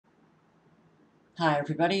Hi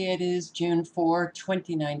everybody, it is June 4,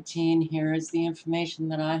 2019. Here is the information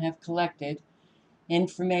that I have collected.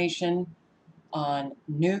 Information on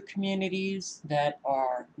new communities that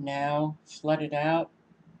are now flooded out.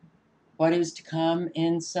 What is to come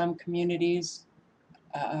in some communities.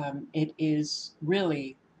 It is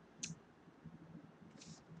really,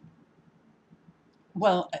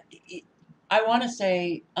 well, I want to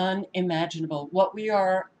say unimaginable. What we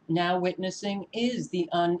are now witnessing is the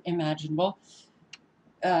unimaginable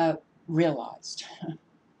realized.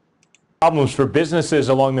 Problems for businesses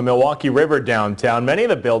along the Milwaukee River downtown. Many of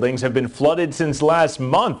the buildings have been flooded since last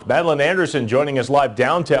month. Madeline Anderson joining us live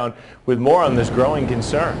downtown with more on this growing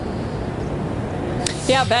concern.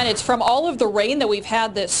 Yeah, Ben, it's from all of the rain that we've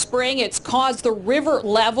had this spring. It's caused the river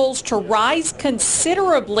levels to rise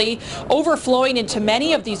considerably, overflowing into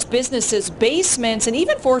many of these businesses' basements and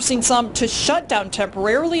even forcing some to shut down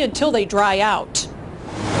temporarily until they dry out.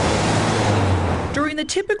 During the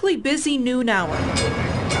typically busy noon hour,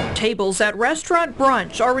 tables at restaurant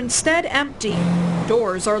brunch are instead empty.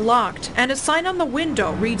 Doors are locked and a sign on the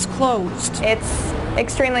window reads closed. It's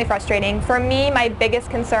extremely frustrating. For me, my biggest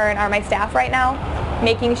concern are my staff right now,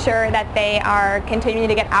 making sure that they are continuing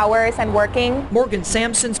to get hours and working. Morgan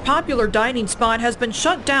Sampson's popular dining spot has been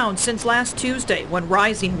shut down since last Tuesday when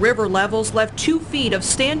rising river levels left 2 feet of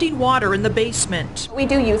standing water in the basement. We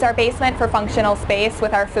do use our basement for functional space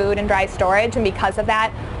with our food and dry storage, and because of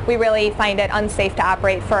that, we really find it unsafe to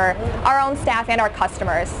operate for our own staff and our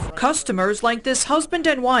customers. Customers like this husband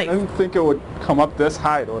and wife. I didn't think it would come up this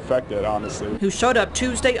high to affect it, honestly. Who showed up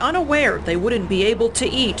Tuesday unaware they wouldn't be able to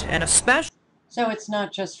eat, and especially. So it's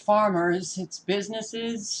not just farmers, it's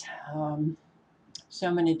businesses,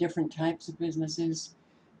 so many different types of businesses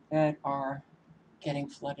that are getting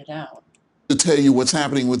flooded out. To tell you what's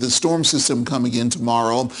happening with the storm system coming in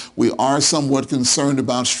tomorrow, we are somewhat concerned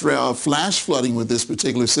about flash flooding with this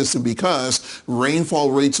particular system because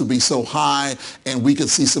rainfall rates will be so high and we could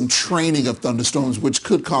see some training of thunderstorms, which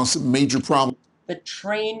could cause some major problems. The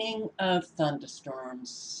training of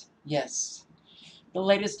thunderstorms, yes, the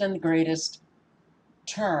latest and the greatest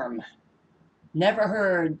term. Never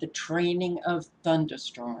heard the training of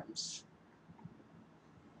thunderstorms.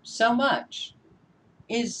 So much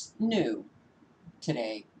is new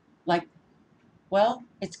today. Like, well,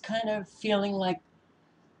 it's kind of feeling like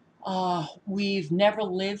we've never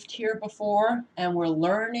lived here before and we're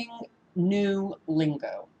learning new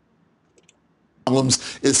lingo.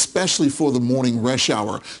 Problems, especially for the morning rush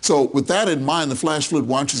hour. So with that in mind, the flash flood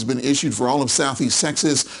watch has been issued for all of southeast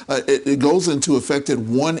Texas. It goes into effect at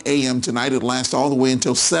 1 a.m. tonight. It lasts all the way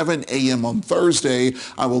until 7 a.m. on Thursday.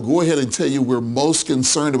 I will go ahead and tell you we're most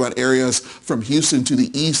concerned about areas from Houston to the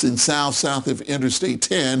east and south of Interstate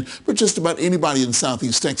 10, but just about anybody in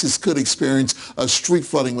southeast Texas could experience a street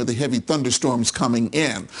flooding with the heavy thunderstorms coming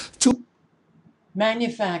in.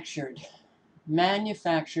 Manufactured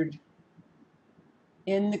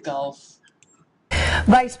in the Gulf.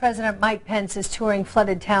 Vice President Mike Pence is touring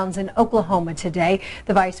flooded towns in Oklahoma today.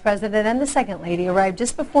 The Vice President and the Second Lady arrived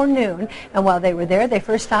just before noon, and while they were there, they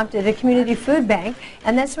first stopped at a community food bank,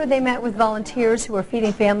 and that's where they met with volunteers who are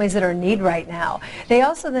feeding families that are in need right now. They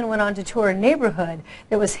also then went on to tour a neighborhood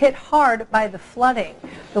that was hit hard by the flooding.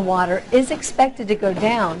 The water is expected to go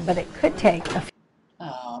down, but it could take a few.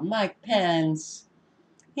 Oh, Mike Pence,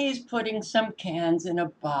 he's putting some cans in a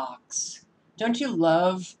box. Don't you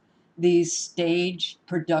love these stage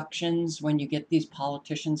productions when you get these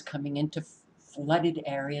politicians coming into flooded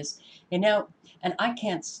areas? You know, and I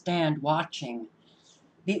can't stand watching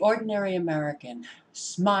the ordinary American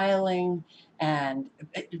smiling and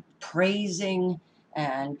praising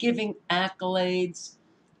and giving accolades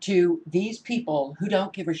to these people who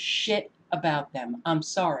don't give a shit about them. I'm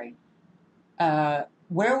sorry. Where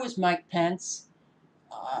was Mike Pence?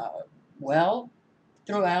 Well,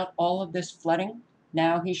 throughout all of this flooding.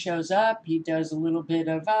 Now he shows up, he does a little bit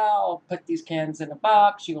of, I'll put these cans in a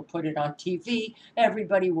box, you'll put it on TV,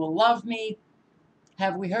 everybody will love me.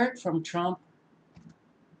 Have we heard from Trump?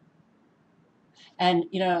 And,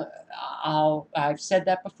 you know, I've said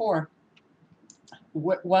that before.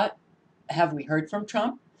 What have we heard from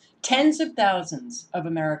Trump? Tens of thousands of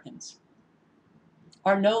Americans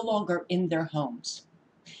are no longer in their homes.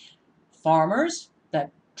 Farmers,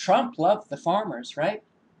 that Trump loved the farmers, right?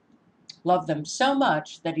 Loved them so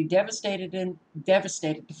much that he devastated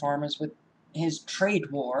the farmers with his trade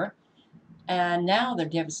war. And now they're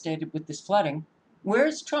devastated with this flooding.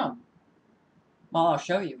 Where's Trump? Well, I'll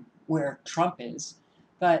show you where Trump is.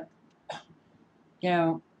 But, you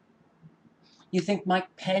know, you think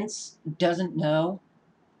Mike Pence doesn't know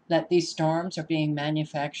that these storms are being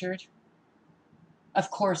manufactured? Of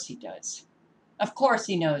course he does. Of course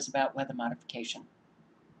he knows about weather modification.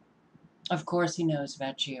 Of course he knows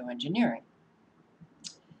about geoengineering.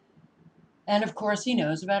 And of course he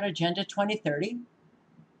knows about Agenda 2030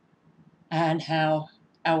 and how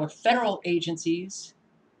our federal agencies,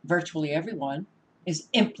 virtually everyone, is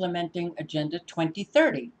implementing Agenda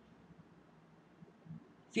 2030.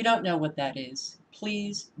 If you don't know what that is,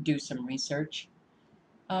 please do some research.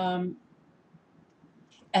 And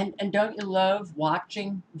don't you love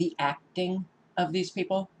watching the acting of these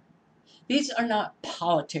people? These are not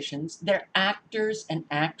politicians. They're actors and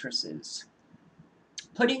actresses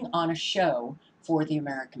putting on a show for the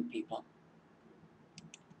American people.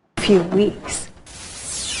 Few weeks.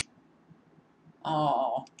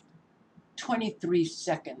 Oh, 23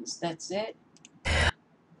 seconds, that's it?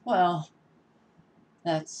 Well,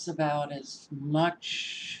 that's about as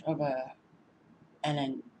much of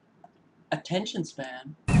an attention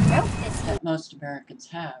span that most Americans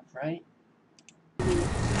have, right?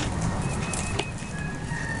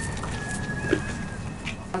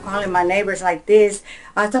 I'm calling my neighbors like this.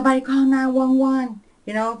 Somebody call 911.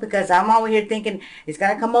 You know, because I'm over here thinking it's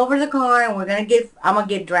gonna come over the car and I'm gonna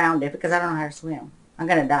get drowned because I don't know how to swim. I'm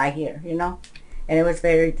gonna die here, you know. And it was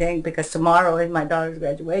very thing because tomorrow is my daughter's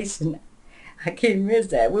graduation. I can't miss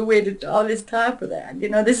that. We waited all this time for that. You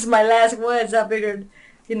know, this is my last one, so I figured,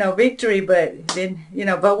 you know, victory. But then, you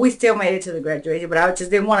know, but we still made it to the graduation. But I just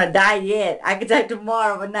didn't want to die yet. I could die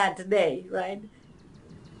tomorrow, but not today, right?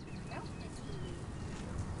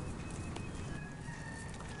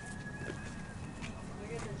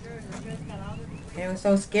 It was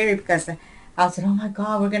so scary because I said, oh my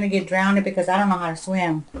God, we're going to get drowned because I don't know how to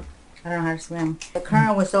swim. I don't know how to swim. The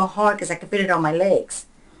current was so hard because I could fit it on my legs,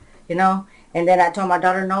 you know. And then I told my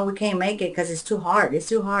daughter, no, we can't make it because it's too hard. It's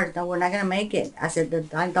too hard. No, we're not going to make it. I said, the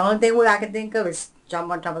only thing I can think of is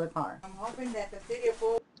jump on top of the car. I'm hoping that the city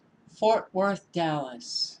of Fort Worth,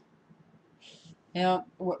 Dallas. Now,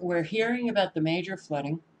 we're hearing about the major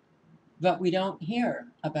flooding, but we don't hear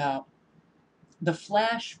about the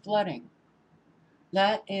flash flooding.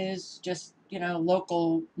 That is just, you know,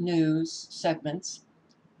 local news segments.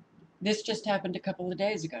 This just happened a couple of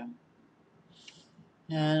days ago.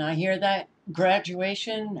 And I hear that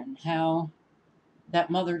graduation and how that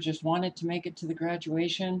mother just wanted to make it to the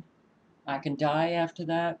graduation. I can die after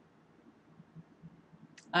that.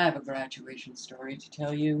 I have a graduation story to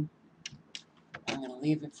tell you. I'm going to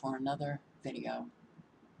leave it for another video.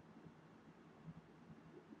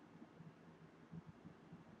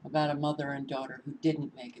 About a mother and daughter who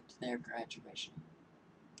didn't make it to their graduation.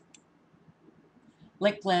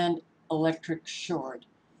 Lakeland Electric short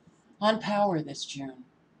on power this June.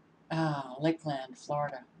 Lakeland,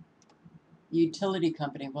 Florida. Utility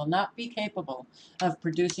company will not be capable of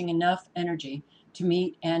producing enough energy to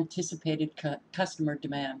meet anticipated customer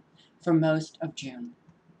demand for most of June.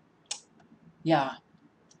 Yeah,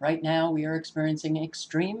 right now we are experiencing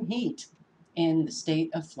extreme heat in the state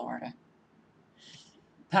of Florida.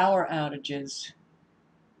 Power outages,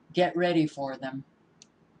 get ready for them.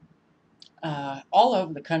 All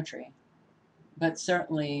over the country, but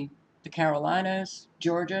certainly the Carolinas,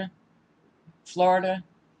 Georgia, Florida,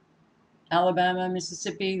 Alabama,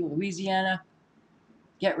 Mississippi, Louisiana,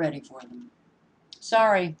 get ready for them.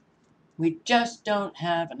 Sorry, we just don't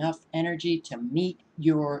have enough energy to meet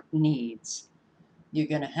your needs. You're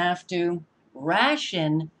going to have to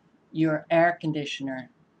ration your air conditioning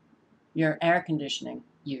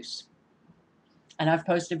use. And I've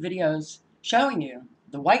posted videos showing you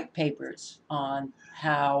the white papers on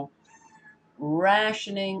how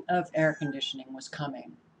rationing of air conditioning was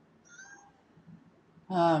coming.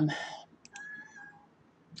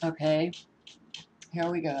 Okay,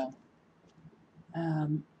 here we go.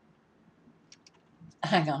 Hang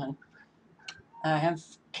on. I have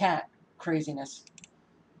cat craziness.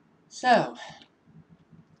 So,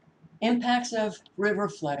 impacts of river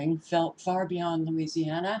flooding felt far beyond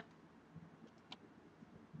Louisiana.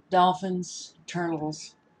 Dolphins,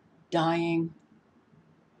 turtles, dying.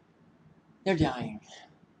 They're dying.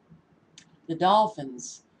 The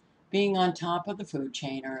dolphins, being on top of the food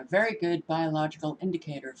chain, are a very good biological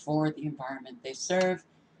indicator for the environment they serve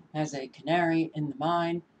as a canary in the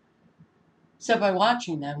mine. So by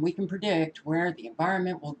watching them, we can predict where the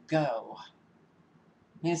environment will go.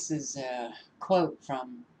 This is a quote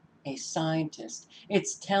from a scientist.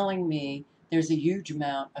 It's telling me there's a huge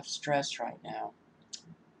amount of stress right now.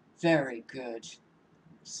 Very good,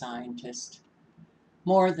 scientist.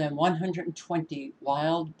 More than 120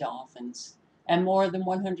 wild dolphins and more than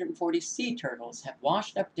 140 sea turtles have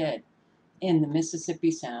washed up dead in the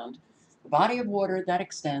Mississippi Sound, the body of water that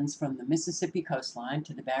extends from the Mississippi coastline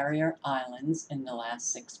to the Barrier Islands in the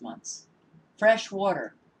last 6 months.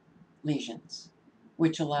 freshwater lesions,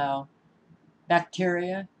 which allow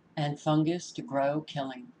bacteria and fungus to grow,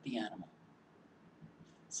 killing the animal.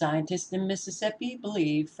 Scientists in Mississippi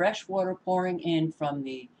believe freshwater pouring in from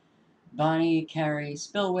the Bonnie-Carey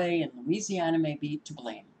Spillway in Louisiana may be to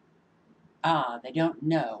blame. They don't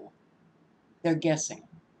know. They're guessing.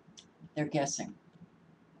 They're guessing.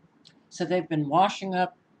 So they've been washing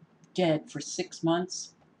up dead for 6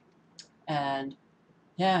 months. And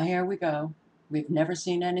yeah, here we go. We've never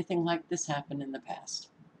seen anything like this happen in the past.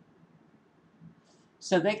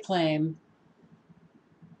 So they claim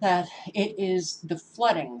that it is the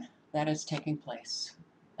flooding that is taking place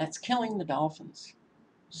that's killing the dolphins.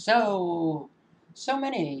 So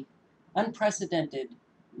many unprecedented,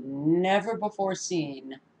 never before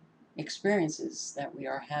seen experiences that we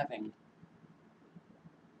are having.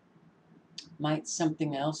 Might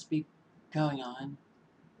something else be going on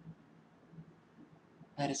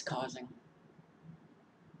that is causing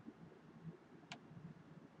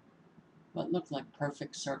what look like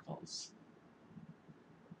perfect circles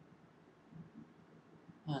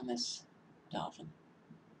on this dolphin?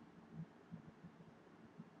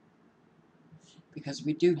 Because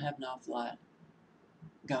we do have an awful lot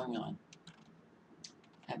going on.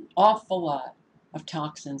 An awful lot of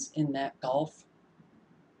toxins in that Gulf.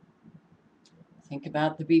 Think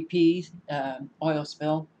about the BP oil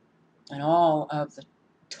spill and all of the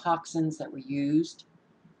toxins that were used.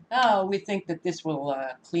 Oh, we think that this will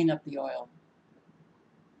clean up the oil.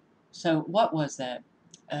 So what was that?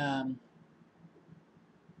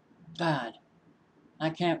 God, I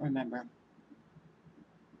can't remember.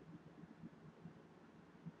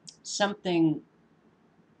 Something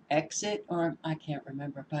exit, or I can't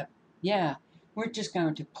remember, but yeah, we're just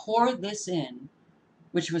going to pour this in,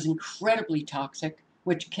 which was incredibly toxic,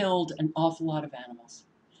 which killed an awful lot of animals.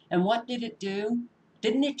 And what did it do?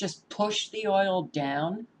 Didn't it just push the oil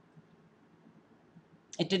down?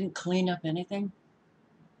 It didn't clean up anything.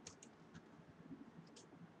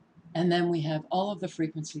 And then we have all of the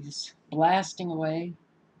frequencies blasting away.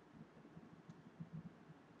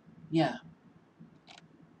 Yeah,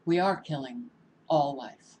 we are killing all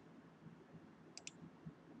life.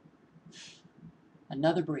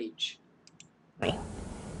 Another breach.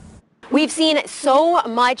 We've seen so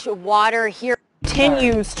much water here.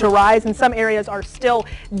 Continues to rise, and some areas are still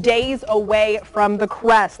days away from the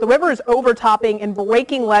crest. The river is overtopping and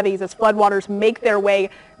breaking levees as floodwaters make their way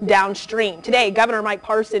downstream. Today, Governor Mike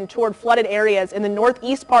Parson toured flooded areas in the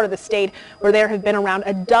northeast part of the state where there have been around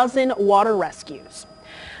a dozen water rescues.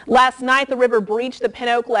 Last night, the river breached the Pin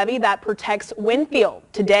Oak levee that protects Winfield.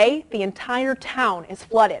 Today, the entire town is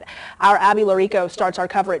flooded. Our Abby Larico starts our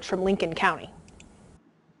coverage from Lincoln County.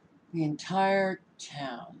 The entire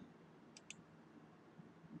town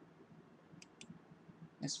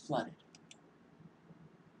is flooded.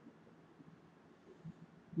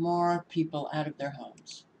 More people out of their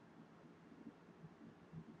homes.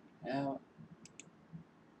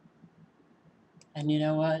 And you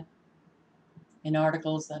know what? In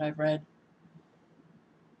articles that I've read,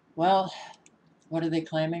 well, what are they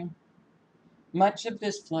claiming? Much of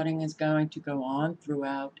this flooding is going to go on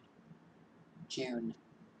throughout June.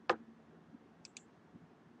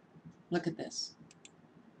 Look at this.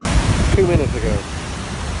 2 minutes ago.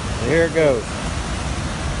 And here it goes.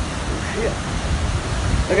 Oh, shit.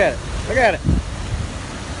 Look at it. Look at it.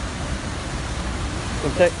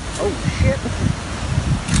 Oh, shit.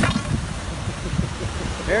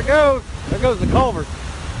 There it goes. There goes the culvert.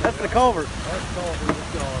 That's the culvert. That's the culvert.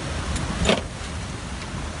 It's gone.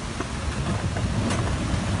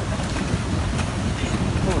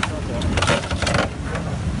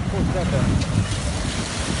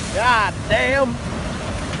 God damn.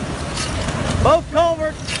 Both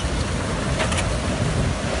culverts.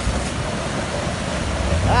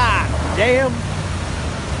 Ah, damn.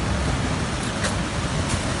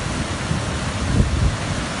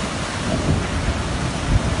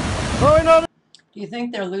 Do you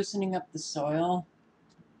think they're loosening up the soil?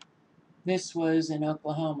 This was in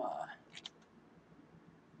Oklahoma.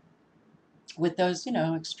 With those,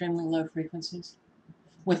 extremely low frequencies.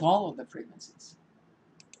 With all of the frequencies.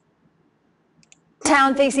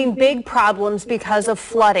 Town facing big problems because of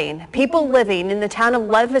flooding. People living in the town of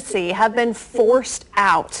Levasy have been forced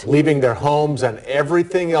out. Leaving their homes and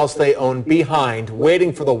everything else they own behind,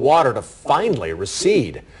 waiting for the water to finally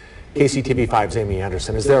recede. KCTV5's Amy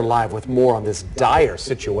Anderson is there live with more on this dire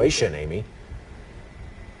situation, Amy.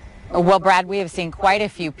 Well, Brad, we have seen quite a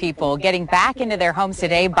few people getting back into their homes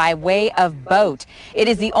today by way of boat. It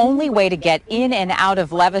is the only way to get in and out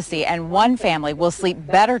of Levasy, and one family will sleep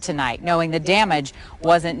better tonight knowing the damage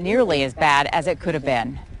wasn't nearly as bad as it could have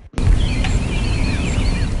been.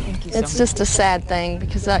 It's just a sad thing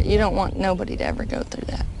because you don't want nobody to ever go through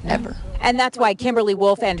that, ever. And that's why Kimberly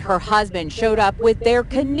Wolf and her husband showed up with their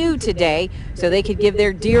canoe today so they could give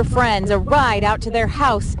their dear friends a ride out to their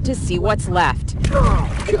house to see what's left.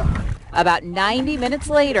 About 90 minutes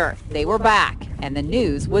later, they were back, and the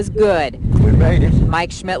news was good. We made it.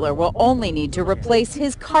 Mike Schmittler will only need to replace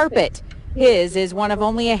his carpet. His is one of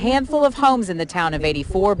only a handful of homes in the town of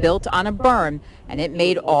 84 built on a berm, and it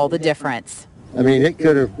made all the difference. I mean, it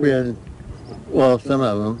could have been, well, some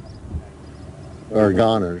of them are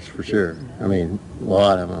goners for sure. I mean, a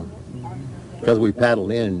lot of them. Because we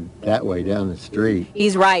paddled in that way down the street.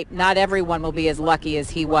 He's right. Not everyone will be as lucky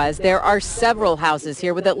as he was. There are several houses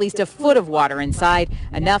here with at least a foot of water inside,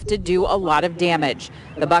 enough to do a lot of damage.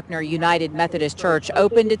 The Buckner United Methodist Church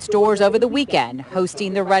opened its doors over the weekend,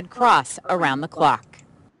 hosting the Red Cross around the clock.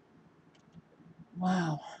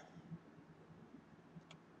 Wow.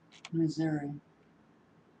 Missouri.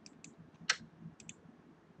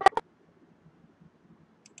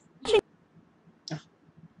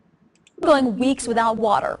 Going weeks without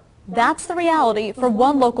water. That's the reality for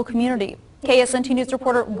one local community. KSNT News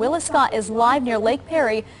reporter Willis Scott is live near Lake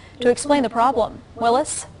Perry to explain the problem.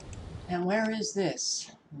 Willis? And where is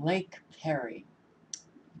this? Lake Perry.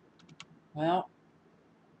 Well,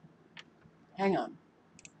 hang on.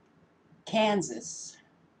 Kansas.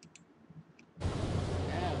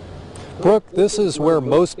 Brooke, this is where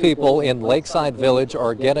most people in Lakeside Village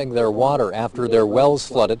are getting their water after their wells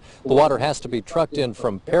flooded. The water has to be trucked in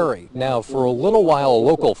from Perry. Now, for a little while, a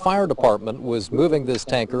local fire department was moving this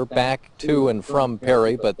tanker back to and from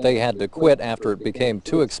Perry, but they had to quit after it became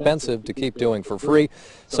too expensive to keep doing for free.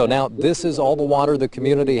 So now this is all the water the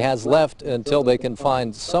community has left until they can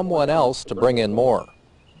find someone else to bring in more.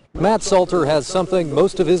 Matt Salter has something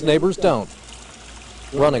most of his neighbors don't.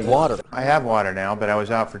 Running water. I have water now, but I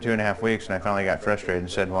was out for 2.5 weeks and I finally got frustrated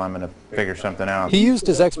and said, well, I'm going to figure something out. He used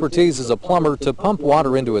his expertise as a plumber to pump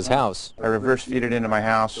water into his house. I reverse feed it into my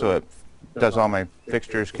house so it does all my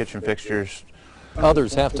fixtures, kitchen fixtures.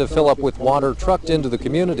 Others have to fill up with water trucked into the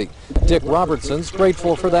community. Dick Robertson's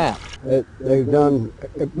grateful for that. They've done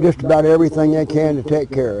just about everything they can to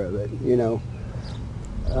take care of it, you know.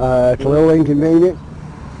 It's a little inconvenient,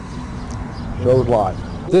 so is life.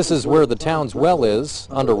 This is where the town's well is,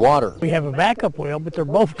 underwater. We have a backup well, but they're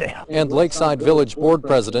both down. And Lakeside Village Board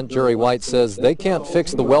President Jerry White says they can't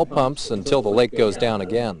fix the well pumps until the lake goes down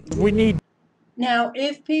again. We need... Now,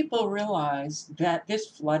 if people realize that this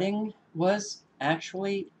flooding was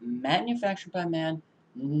actually manufactured by man,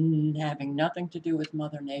 having nothing to do with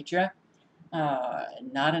Mother Nature,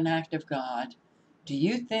 not an act of God, do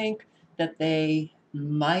you think that they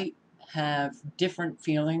might have different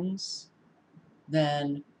feelings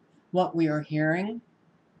than what we are hearing?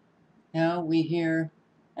 You know, we hear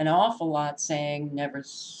an awful lot saying never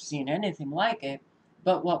seen anything like it,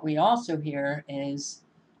 but what we also hear is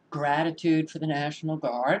gratitude for the National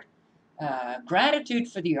Guard, gratitude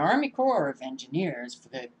for the Army Corps of Engineers for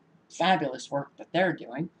the fabulous work that they're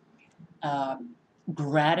doing,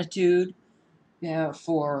 gratitude, you know,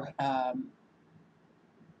 for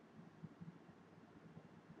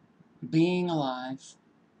being alive,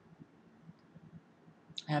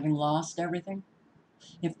 having lost everything.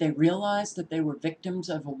 If they realized that they were victims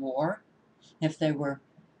of a war, if they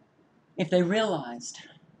realized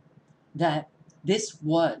that this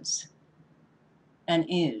was and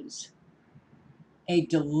is a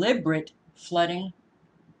deliberate flooding,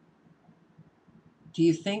 do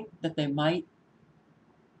you think that they might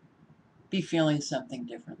be feeling something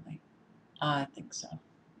differently? I think so.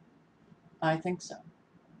 I think so.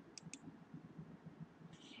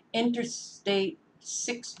 Interstate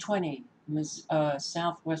 620,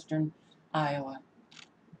 southwestern Iowa.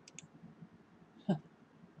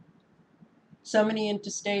 So many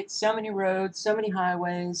interstates, so many roads, so many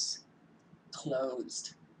highways,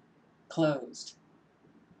 closed. Closed.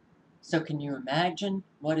 So can you imagine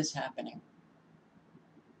what is happening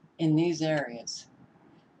in these areas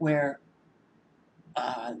where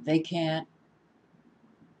they can't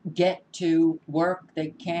get to work, they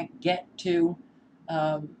can't get to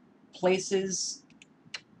places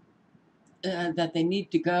that they need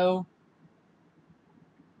to go,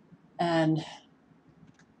 and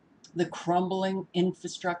the crumbling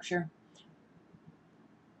infrastructure?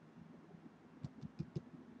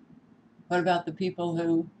 What about the people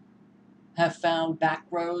who have found back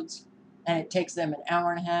roads and it takes them an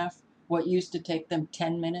hour and a half, what used to take them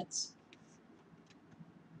 10 minutes?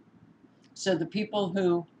 So the people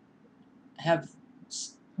who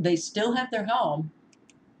they still have their home,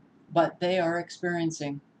 but they are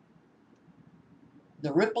experiencing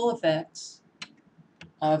the ripple effects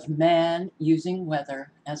of man using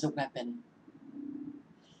weather as a weapon.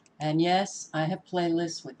 And yes, I have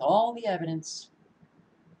playlists with all the evidence.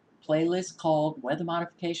 Playlist called Weather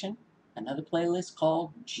Modification, another playlist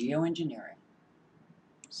called Geoengineering.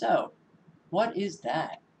 So, what is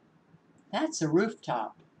that? That's a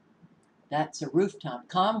rooftop. That's a rooftop.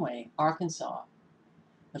 Conway, Arkansas.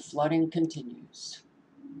 The flooding continues.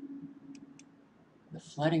 The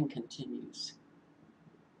flooding continues.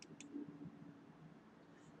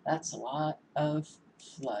 That's a lot of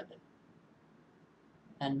flood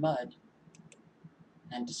and mud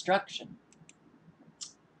and destruction.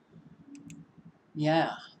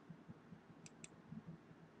 Yeah.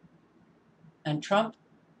 And Trump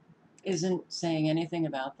isn't saying anything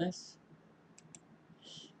about this.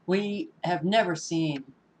 We have never seen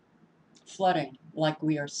flooding like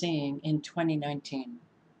we are seeing in 2019.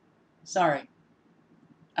 Sorry.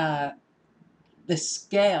 The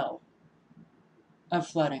scale of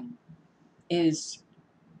flooding is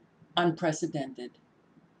unprecedented.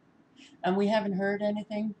 And we haven't heard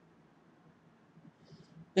anything.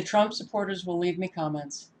 The Trump supporters will leave me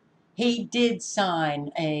comments. He did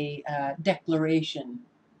sign a declaration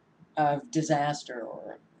of disaster,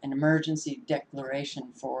 or an emergency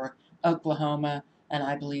declaration for Oklahoma and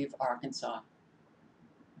I believe Arkansas.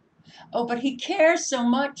 Oh, but he cares so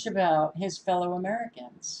much about his fellow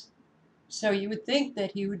Americans. So you would think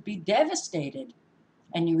that he would be devastated,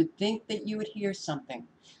 and you would think that you would hear something.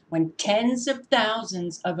 When tens of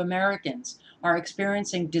thousands of Americans are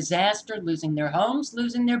experiencing disaster, losing their homes,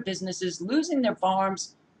 losing their businesses, losing their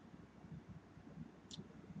farms,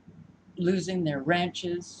 losing their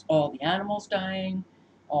ranches, all the animals dying,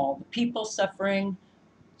 all the people suffering,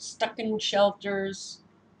 stuck in shelters,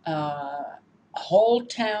 whole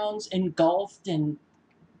towns engulfed in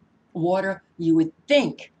water, you would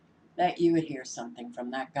think that you would hear something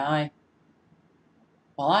from that guy.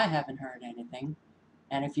 Well, I haven't heard anything.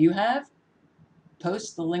 And if you have,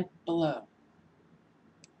 post the link below.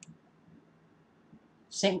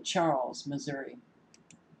 St. Charles, Missouri.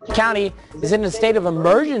 County is in a state of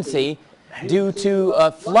emergency due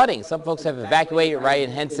to flooding. Some folks have evacuated.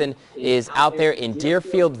 Ryan Henson is out there in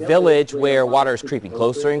Deerfield Village where water is creeping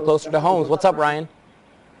closer and closer to homes. What's up, Ryan?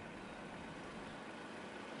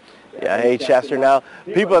 Yeah, hey Chester. Now,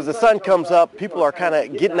 people, as the sun comes up, people are kind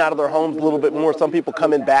of getting out of their homes a little bit more. Some people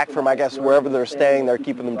coming back from, I guess, wherever they're staying. They're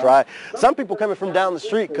keeping them dry. Some people coming from down the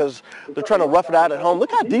street because they're trying to rough it out at home. Look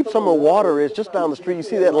how deep some of the water is just down the street. You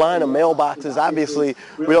see that line of mailboxes. Obviously,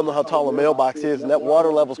 we don't know how tall a mailbox is, and that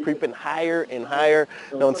water level's creeping higher and higher.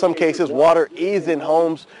 Now, in some cases, water is in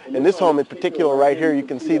homes. In this home in particular right here, you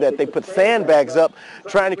can see that they put sandbags up,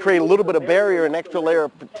 trying to create a little bit of barrier, an extra layer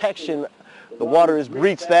of protection. The water has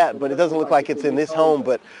breached that, but it doesn't look like it's in this home.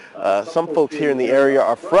 But some folks here in the area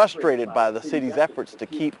are frustrated by the city's efforts to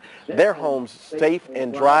keep their homes safe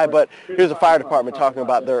and dry. But here's the fire department talking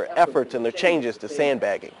about their efforts and their changes to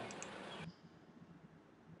sandbagging.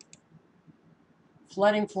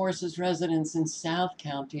 Flooding forces residents in South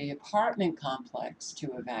County apartment complex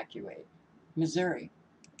to evacuate. Missouri.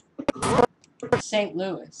 St.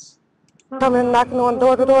 Louis. Coming knocking on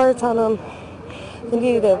door to door, telling them they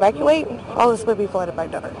needed to evacuate. All this would be flooded by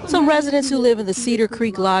dark. Some residents who live in the Cedar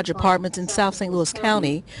Creek Lodge apartments in South St. Louis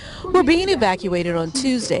County were being evacuated on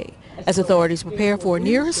Tuesday as authorities prepare for a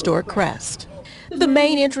near historic crest. The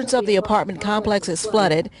main entrance of the apartment complex is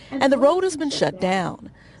flooded and the road has been shut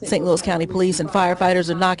down. St. Louis County police and firefighters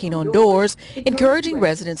are knocking on doors, encouraging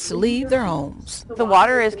residents to leave their homes. The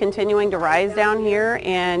water is continuing to rise down here,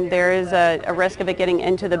 and there is a risk of it getting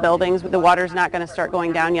into the buildings. The water's not going to start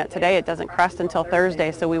going down yet today. It doesn't crest until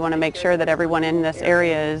Thursday, so we want to make sure that everyone in this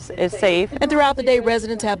area is safe. And throughout the day,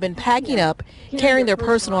 residents have been packing up, carrying their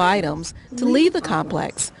personal items to leave the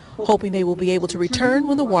complex, hoping they will be able to return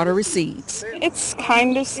when the water recedes. It's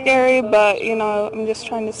kind of scary, but you know, I'm just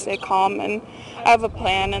trying to stay calm, and I have a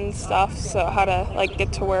plan and stuff, so how to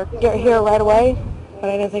get to work. Get here right away, but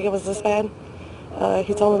I didn't think it was this bad.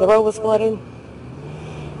 He told me the road was flooded.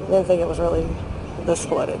 I didn't think it was really this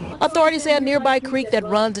flooded. Authorities say a nearby creek that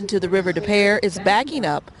runs into the River Des Peres is backing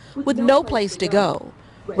up with no place to go.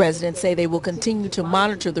 Residents say they will continue to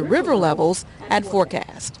monitor the river levels and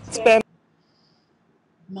forecast.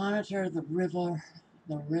 Monitor the river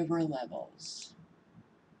levels.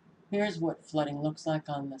 Here's what flooding looks like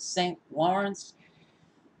on the St. Lawrence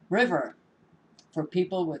River for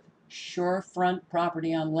people with shorefront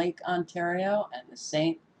property on Lake Ontario and the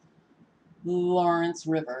St. Lawrence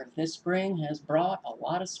River. This spring has brought a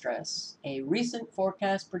lot of stress. A recent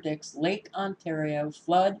forecast predicts Lake Ontario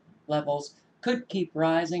flood levels could keep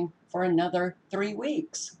rising for another 3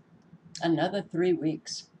 weeks. Another 3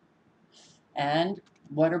 weeks. And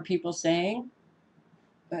What are people saying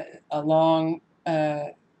along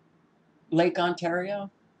Lake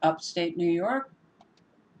Ontario, upstate New York?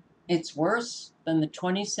 It's worse than the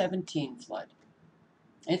 2017 flood.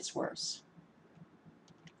 It's worse.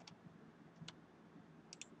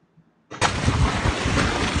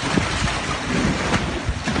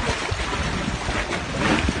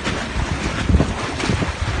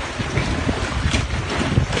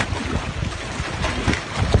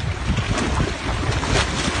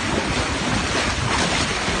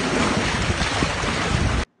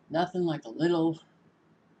 Nothing like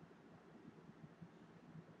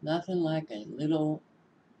a little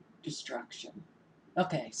destruction.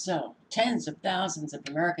 Okay, so tens of thousands of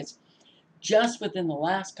Americans just within the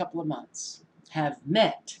last couple of months have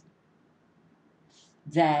met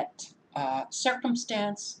that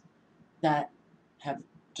circumstance, that have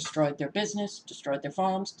destroyed their business, destroyed their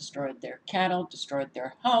farms, destroyed their cattle, destroyed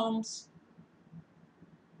their homes.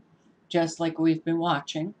 Just like we've been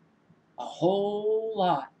watching, a whole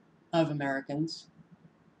lot of Americans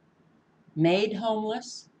made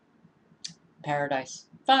homeless. Paradise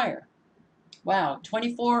Fire. Wow,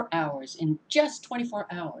 24 hours. In just 24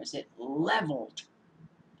 hours, it leveled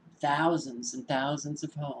thousands and thousands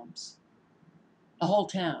of homes. A whole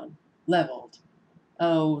town leveled.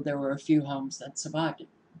 Oh, there were a few homes that survived it.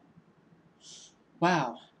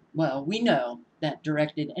 Wow. Well, we know that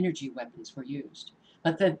directed energy weapons were used.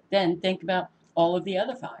 But then think about all of the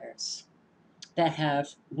other fires that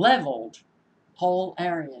have leveled whole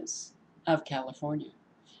areas of California.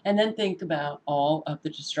 And then think about all of the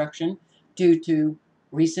destruction due to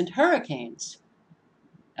recent hurricanes.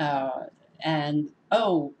 And,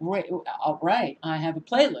 oh, right, I have a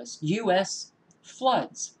playlist, U.S.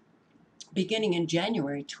 floods, beginning in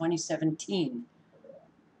January 2017.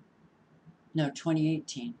 No,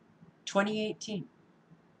 2018. 2018.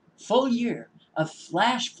 Full year of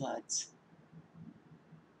flash floods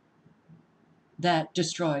that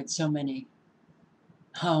destroyed so many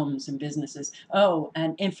homes and businesses. Oh,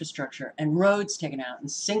 and infrastructure and roads taken out and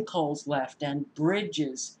sinkholes left and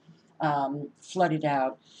bridges flooded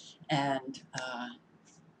out. And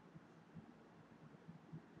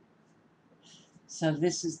so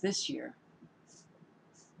this is this year.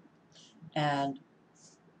 And,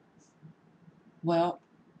 well,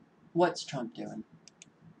 what's Trump doing?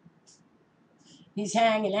 He's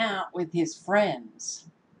hanging out with his friends.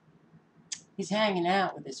 He's hanging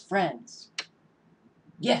out with his friends.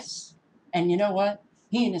 Yes. And you know what?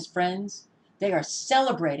 He and his friends, they are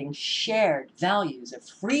celebrating shared values of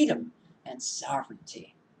freedom and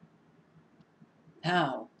sovereignty.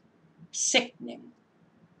 How sickening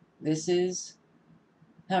this is.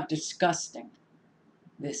 How disgusting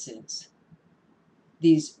this is.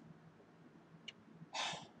 These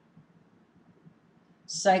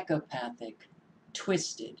psychopathic,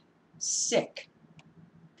 twisted, sick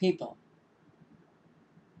people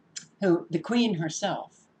who the Queen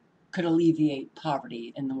herself could alleviate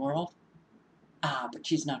poverty in the world. But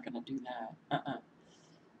she's not going to do that.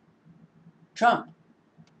 Trump,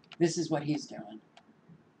 this is what he's doing.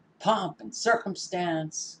 Pomp and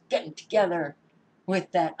circumstance, getting together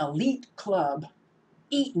with that elite club,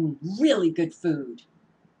 eating really good food.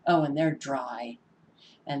 Oh, and they're dry,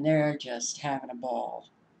 and they're just having a ball.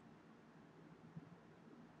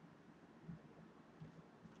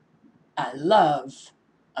 I love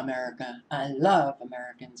America. I love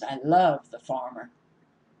Americans. I love the farmer.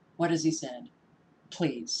 What has he said?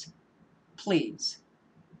 Please, please.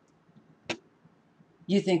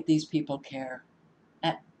 You think these people care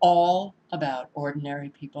at all about ordinary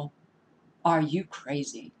people? Are you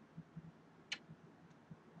crazy?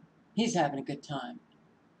 He's having a good time.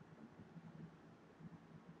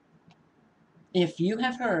 If you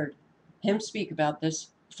have heard him speak about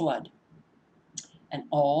this flood and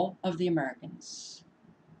all of the Americans,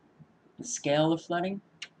 the scale of flooding,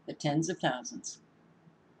 the tens of thousands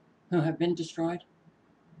who have been destroyed,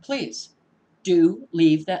 please do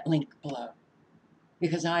leave that link below,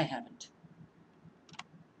 because I haven't.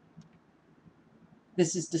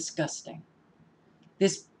 This is disgusting.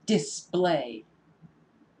 This display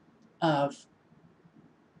of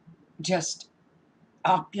just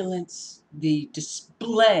opulence, the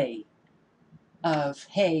display of,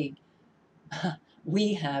 hey,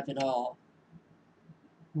 we have it all.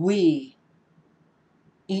 We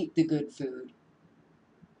eat the good food.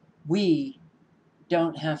 We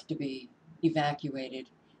don't have to be evacuated.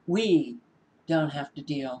 We don't have to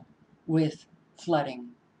deal with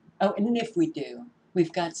flooding. Oh, and if we do,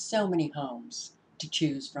 we've got so many homes to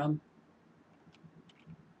choose from.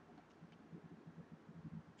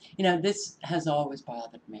 You know, this has always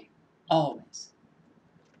bothered me. Always.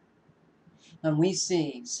 And we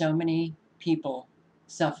see so many people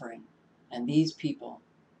suffering, and these people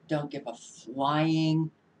don't give a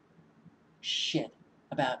flying shit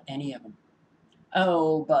about any of them.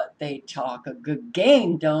 Oh, but they talk a good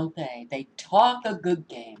game, don't they? They talk a good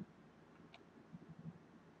game.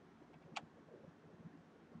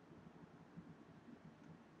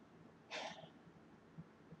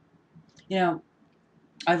 You know,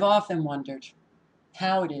 I've often wondered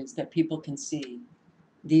how it is that people can see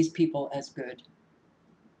these people as good.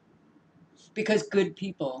 Because good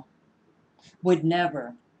people would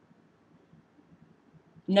never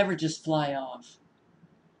just fly off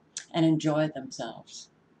and enjoy themselves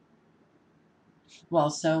while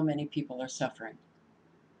so many people are suffering.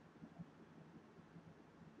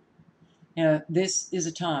 You know, this is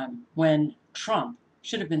a time when Trump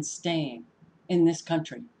should have been staying in this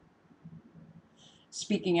country,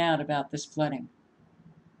 speaking out about this flooding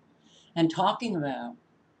and talking about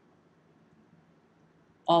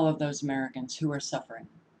all of those Americans who are suffering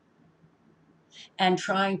and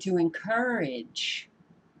trying to encourage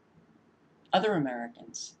other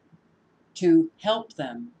Americans to help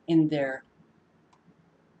them in their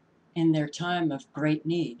time of great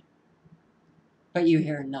need. But you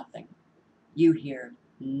hear nothing. You hear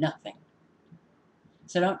nothing.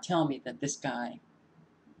 So don't tell me that this guy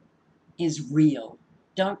is real.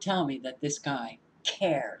 Don't tell me that this guy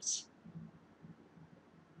cares.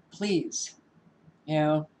 Please. You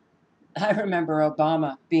know, I remember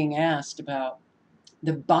Obama being asked about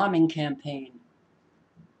the bombing campaign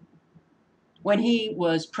when he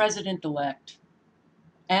was president-elect.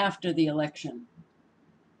 After the election,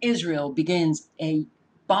 Israel begins a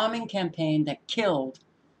bombing campaign that killed,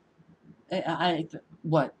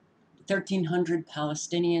 1,300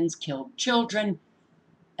 Palestinians, killed children,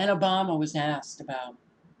 and Obama was asked about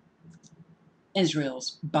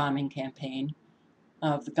Israel's bombing campaign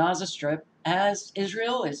of the Gaza Strip, as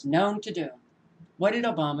Israel is known to do. What did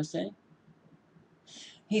Obama say?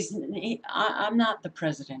 I'm not the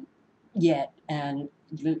president yet, and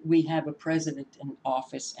we have a president in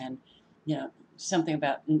office, and something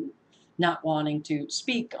about not wanting to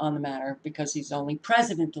speak on the matter because he's only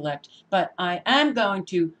president-elect, but I am going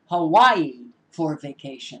to Hawaii for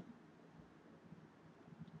vacation.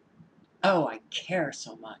 Oh, I care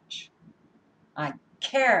so much. I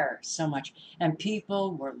care so much. And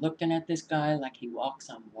people were looking at this guy like he walks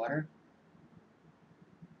on water.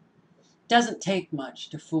 Doesn't take much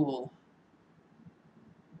to fool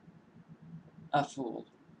a fool.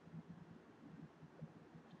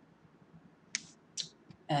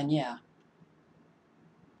 And yeah,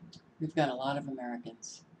 we've got a lot of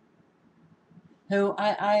Americans who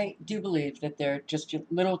I do believe that they're just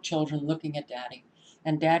little children looking at daddy,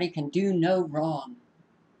 and daddy can do no wrong.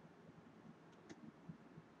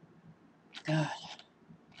 God.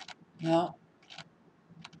 Well,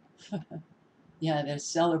 yeah, they're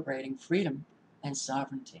celebrating freedom and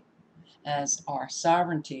sovereignty, as our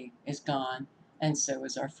sovereignty is gone, and so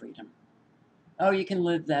is our freedom. Oh, you can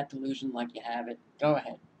live that delusion like you have it. Go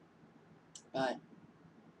ahead. But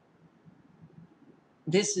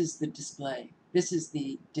this is the display. This is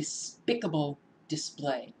the despicable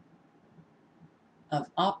display of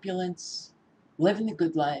opulence, living the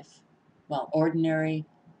good life, while ordinary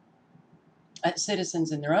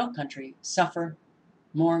citizens in their own country suffer,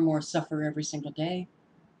 more and more suffer every single day.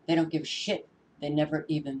 They don't give a shit. They never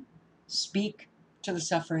even speak to the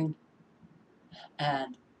suffering.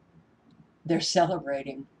 And they're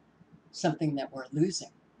celebrating something that we're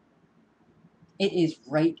losing. It is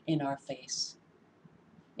right in our face.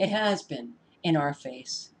 It has been in our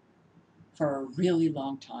face for a really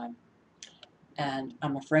long time. And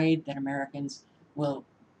I'm afraid that Americans will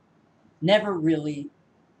never really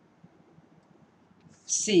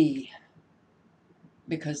see,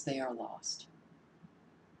 because they are lost.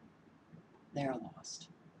 They are lost.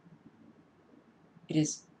 It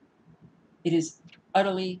is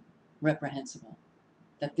utterly reprehensible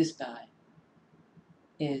that this guy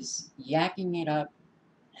is yakking it up,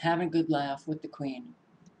 having a good laugh with the Queen,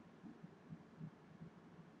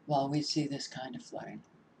 while we see this kind of flooding.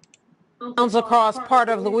 Towns across part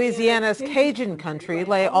of Louisiana's Cajun country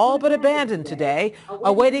lay all but abandoned today,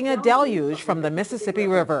 awaiting a deluge from the Mississippi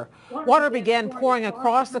River. Water began pouring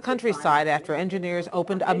across the countryside after engineers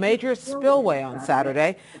opened a major spillway on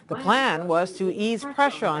Saturday. The plan was to ease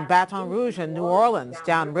pressure on Baton Rouge and New Orleans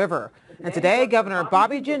downriver. And today, Governor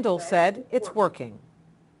Bobby Jindal said it's working.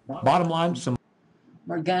 Bottom line, some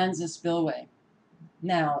Morganza Spillway.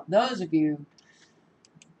 Now, those of you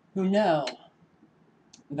who know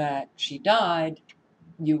that she died,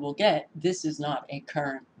 you will get, this is not a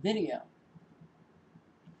current video.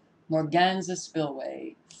 Morganza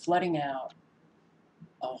Spillway flooding out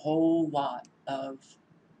a whole lot of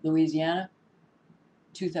Louisiana,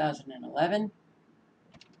 2011,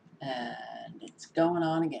 and it's going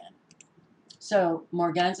on again. So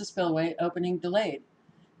Morganza Spillway opening delayed,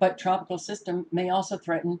 but tropical system may also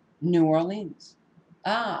threaten New Orleans.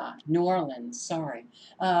 New Orleans, sorry.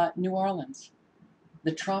 New Orleans,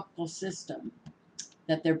 the tropical system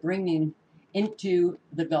that they're bringing into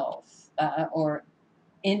the Gulf or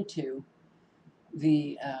into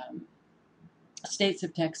the states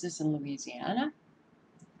of Texas and Louisiana,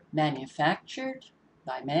 manufactured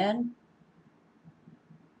by man,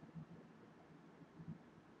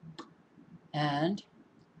 and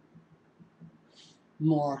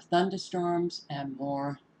more thunderstorms and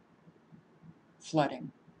more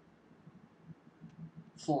flooding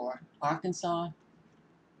for Arkansas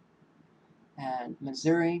and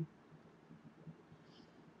Missouri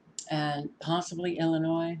and possibly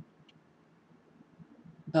Illinois,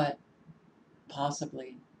 but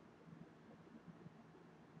possibly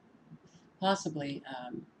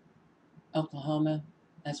Oklahoma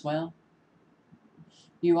as well.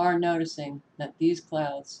 You are noticing that these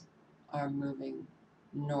clouds are moving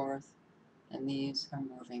north and these are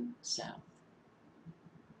moving south.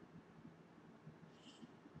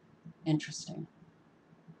 Interesting.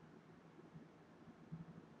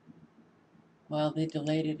 Well, they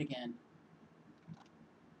delayed it again.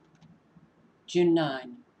 June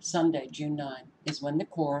 9, Sunday, June 9, is when the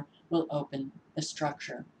Corps will open the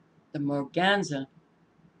structure, the Morganza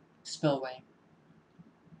Spillway,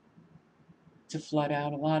 to flood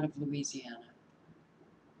out a lot of Louisiana.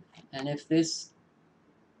 And if this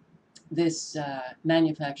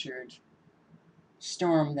manufactured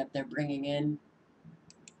storm that they're bringing in,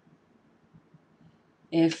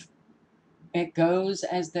 if it goes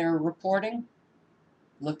as they're reporting,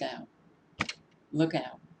 look out. Look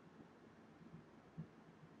out.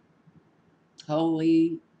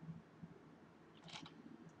 Holy,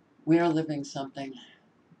 we are living something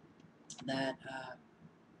that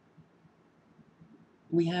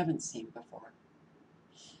we haven't seen before.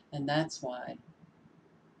 And that's why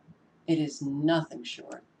it is nothing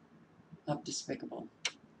short of despicable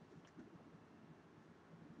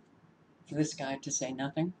for this guy to say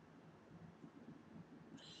nothing.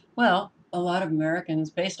 Well, a lot of Americans,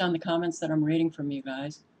 based on the comments that I'm reading from you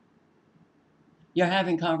guys, you're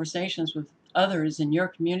having conversations with others in your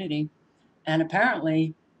community, and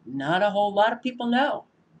apparently not a whole lot of people know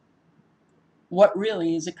what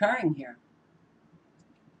really is occurring here.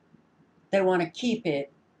 They want to keep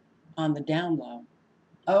it on the down low.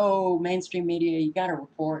 Oh, mainstream media, you got to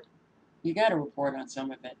report. You got to report on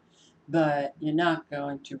some of it, but you're not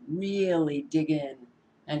going to really dig in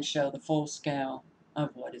and show the full scale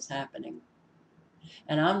of what is happening.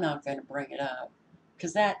 And I'm not going to bring it up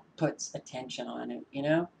because that puts attention on it, you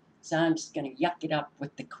know? So I'm just going to yuck it up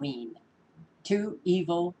with the queen. Two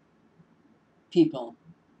evil people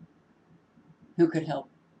who could help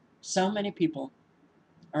so many people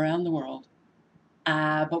around the world.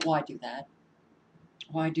 But why do that?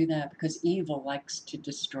 Why do that? Because evil likes to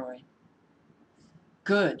destroy.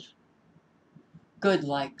 Good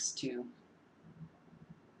likes to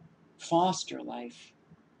foster life,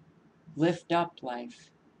 lift up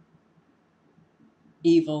life.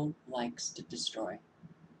 Evil likes to destroy.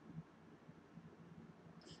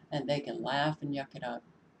 And they can laugh and yuck it up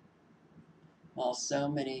while so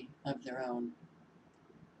many of their own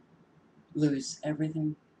lose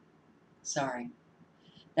everything. Sorry.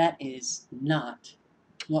 That is not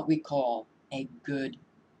what we call a good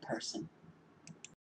person.